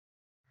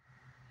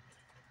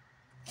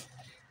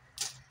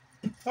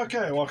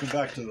Okay, welcome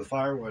back to the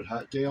Firewood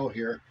Hut. Dale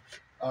here.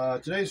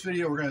 Today's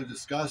video we're going to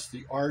discuss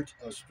the art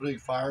of splitting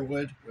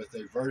firewood with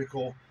a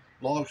vertical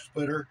log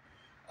splitter.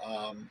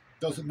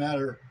 Doesn't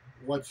matter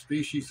what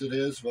species it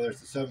is, whether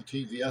it's the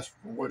 17VS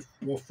from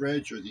Wolf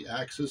Ridge or the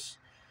Axis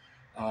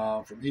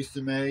from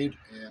Easton Made,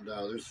 and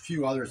there's a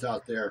few others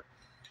out there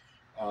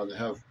that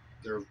have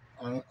their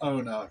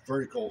own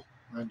vertical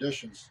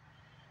renditions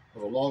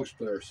of a log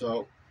splitter.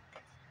 So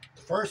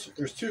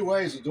there's two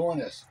ways of doing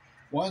this.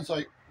 One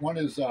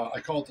is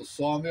I call it the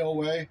sawmill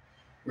way,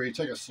 where you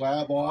take a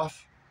slab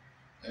off,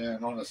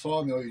 and on a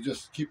sawmill you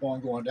just keep on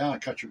going down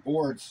and cut your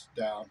boards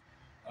down.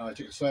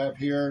 Take a slab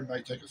here,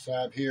 might take a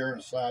slab here, and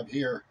a slab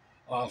here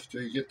off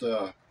till you get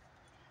the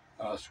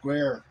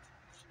square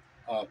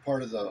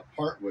part of the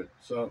heartwood.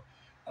 So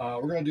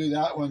we're going to do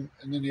that one,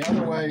 and then the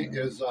other way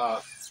is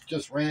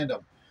just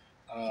random.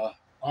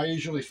 I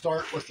usually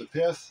start with the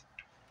pith,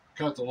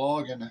 cut the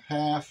log in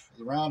half,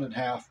 the round in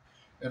half,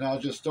 and I'll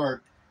just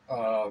start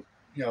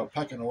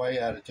pecking away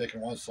at it, taking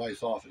one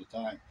slice off at a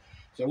time.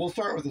 So we'll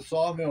start with the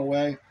sawmill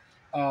way.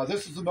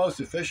 This is the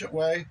most efficient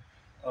way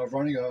of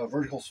running a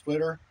vertical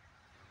splitter,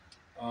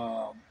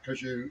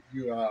 because you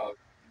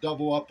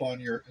double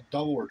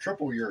or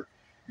triple your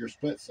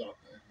splits up,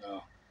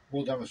 and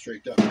we'll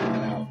demonstrate that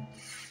now.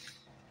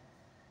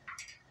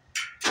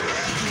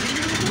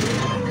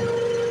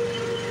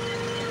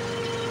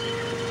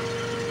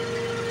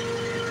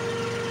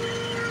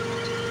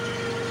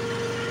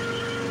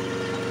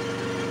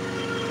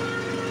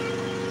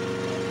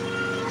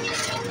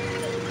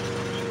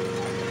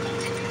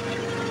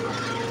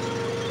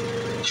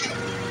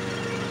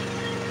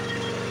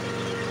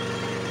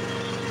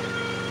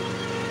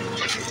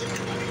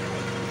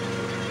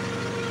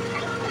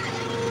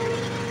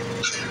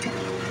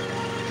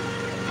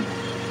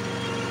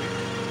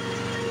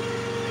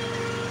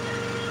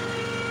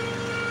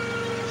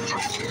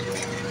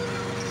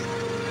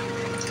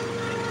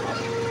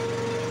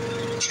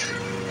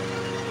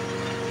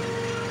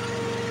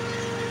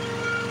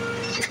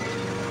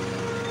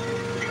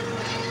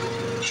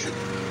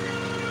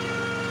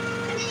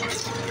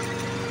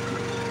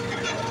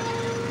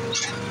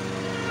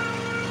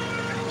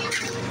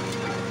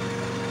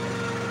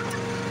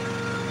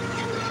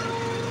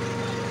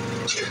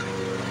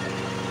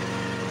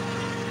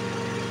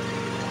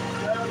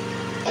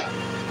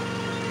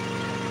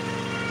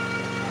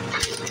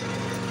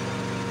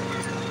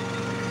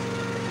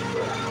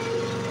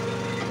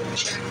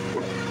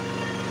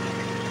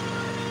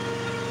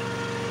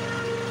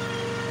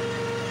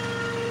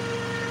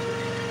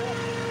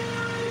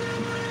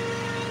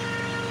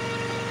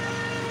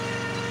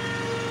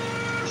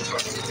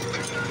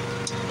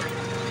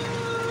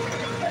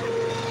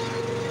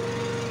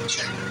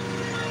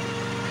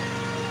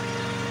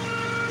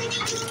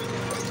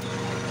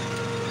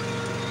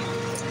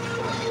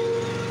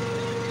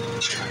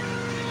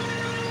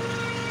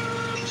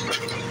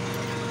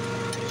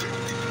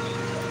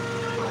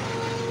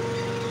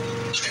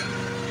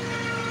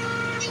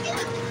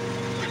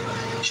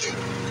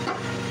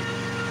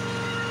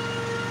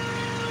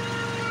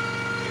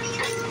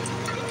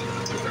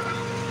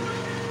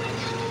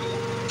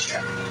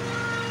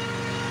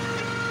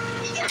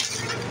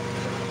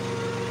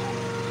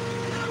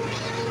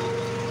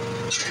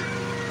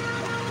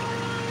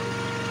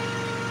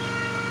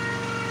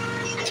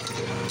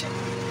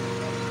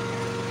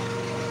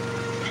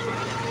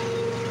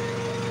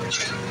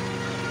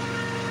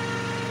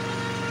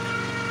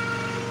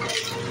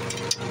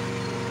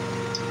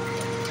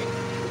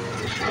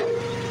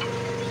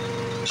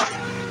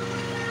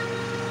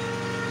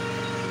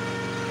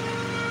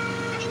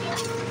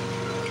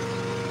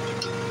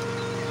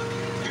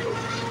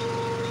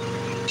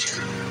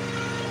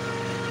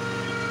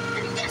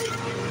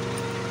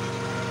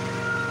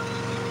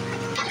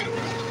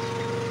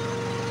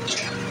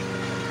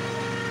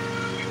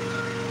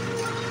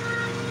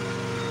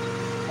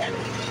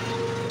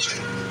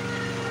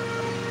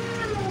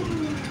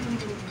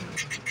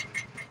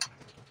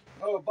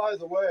 Oh, by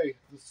the way,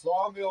 the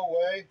sawmill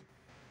way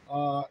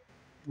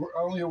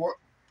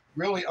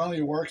really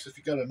only works if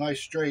you got a nice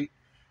straight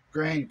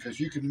grain, because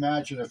you can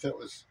imagine if it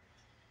was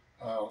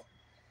uh,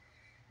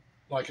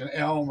 like an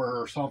elm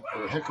or something,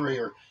 or hickory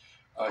or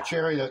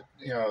cherry, that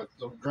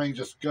the grain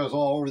just goes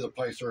all over the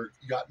place, or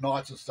you got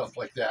knots and stuff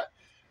like that.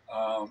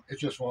 It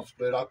just won't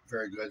split up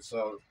very good.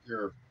 So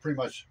you're pretty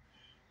much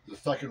the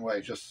second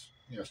way, just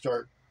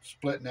start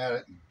splitting at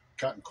it and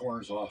cutting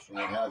corners off and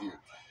what have you.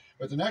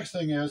 But the next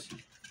thing is,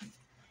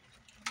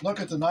 look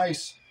at the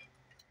nice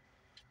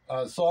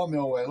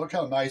sawmill way. Look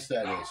how nice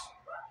that is.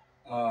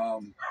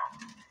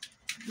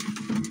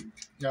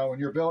 When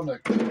you're building a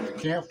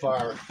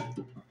campfire,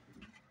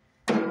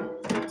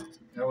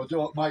 we'll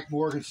do it Mike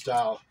Morgan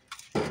style.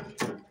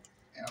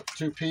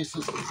 Two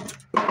pieces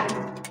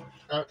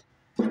at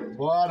the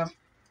bottom.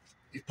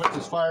 You put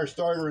this fire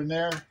starter in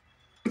there,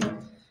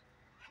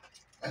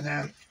 and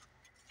then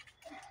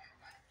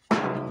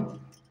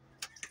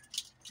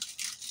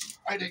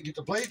I didn't get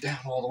the blade down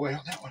all the way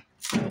on that one.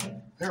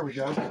 There we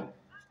go.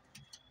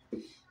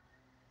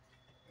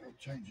 I'll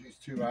change these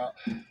two out.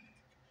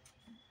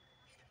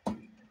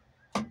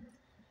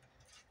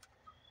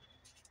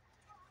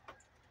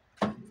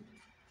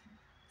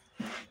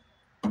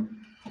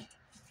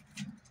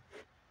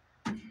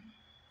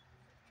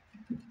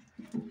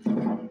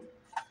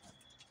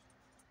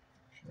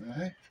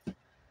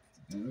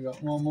 We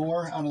got one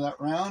more out of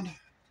that round.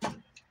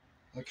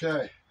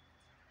 Okay,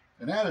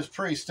 and that is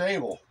pretty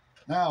stable.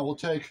 Now we'll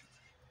take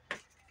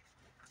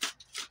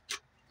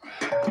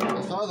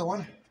this other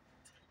one,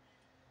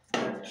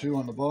 2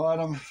 on the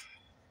bottom,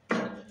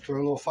 throw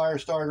a little fire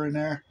starter in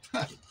there.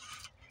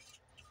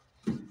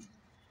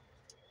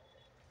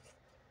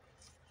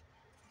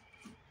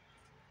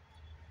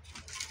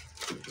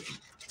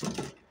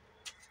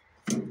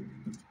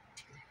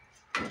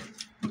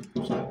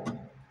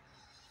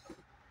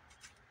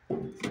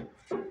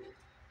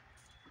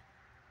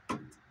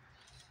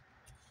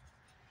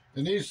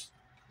 And these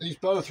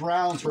both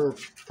rounds are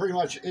pretty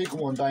much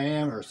equal in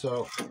diameter,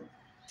 so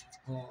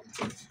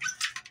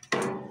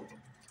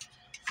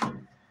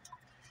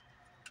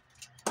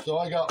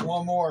I got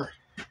one more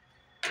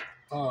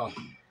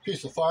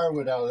piece of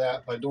firewood out of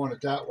that by doing it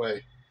that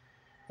way.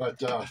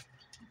 But you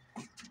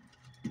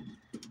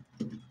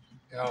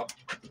know,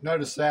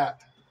 notice that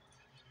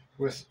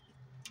with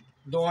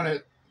doing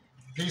it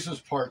pieces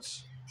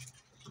parts,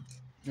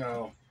 you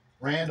know,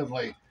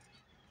 randomly,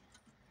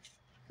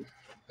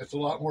 it's a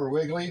lot more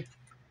wiggly.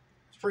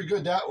 It's pretty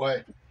good that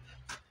way,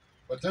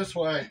 but this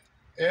way,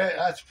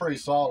 that's pretty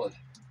solid.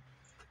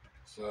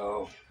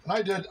 So, and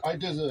I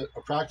did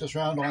a practice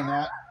round on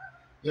that,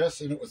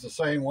 and it was the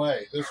same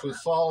way. This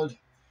was solid,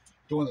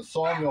 doing the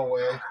sawmill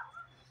way,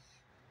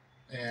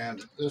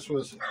 and this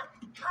was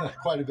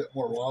quite a bit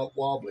more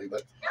wobbly,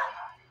 but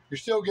you're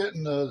still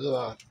getting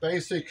the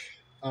basic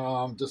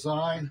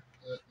design,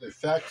 the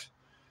effect.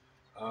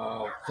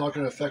 It's not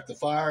going to affect the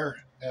fire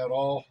at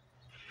all.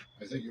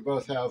 I think you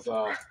both have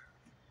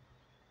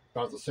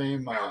about the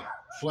same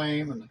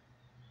flame and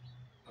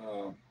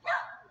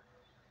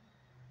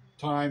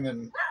time,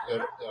 and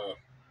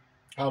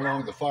how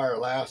long the fire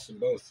lasts in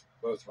both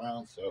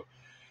rounds. So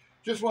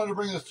just wanted to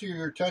bring this to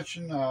your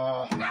attention,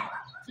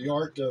 the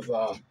art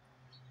of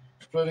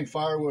splitting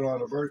firewood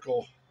on a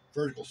vertical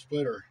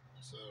splitter.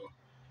 So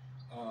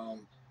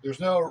there's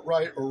no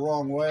right or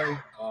wrong way,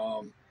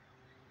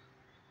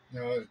 you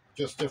know,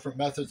 just different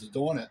methods of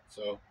doing it.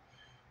 So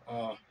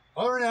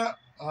other than that,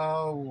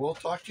 we'll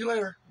talk to you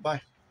later. Bye.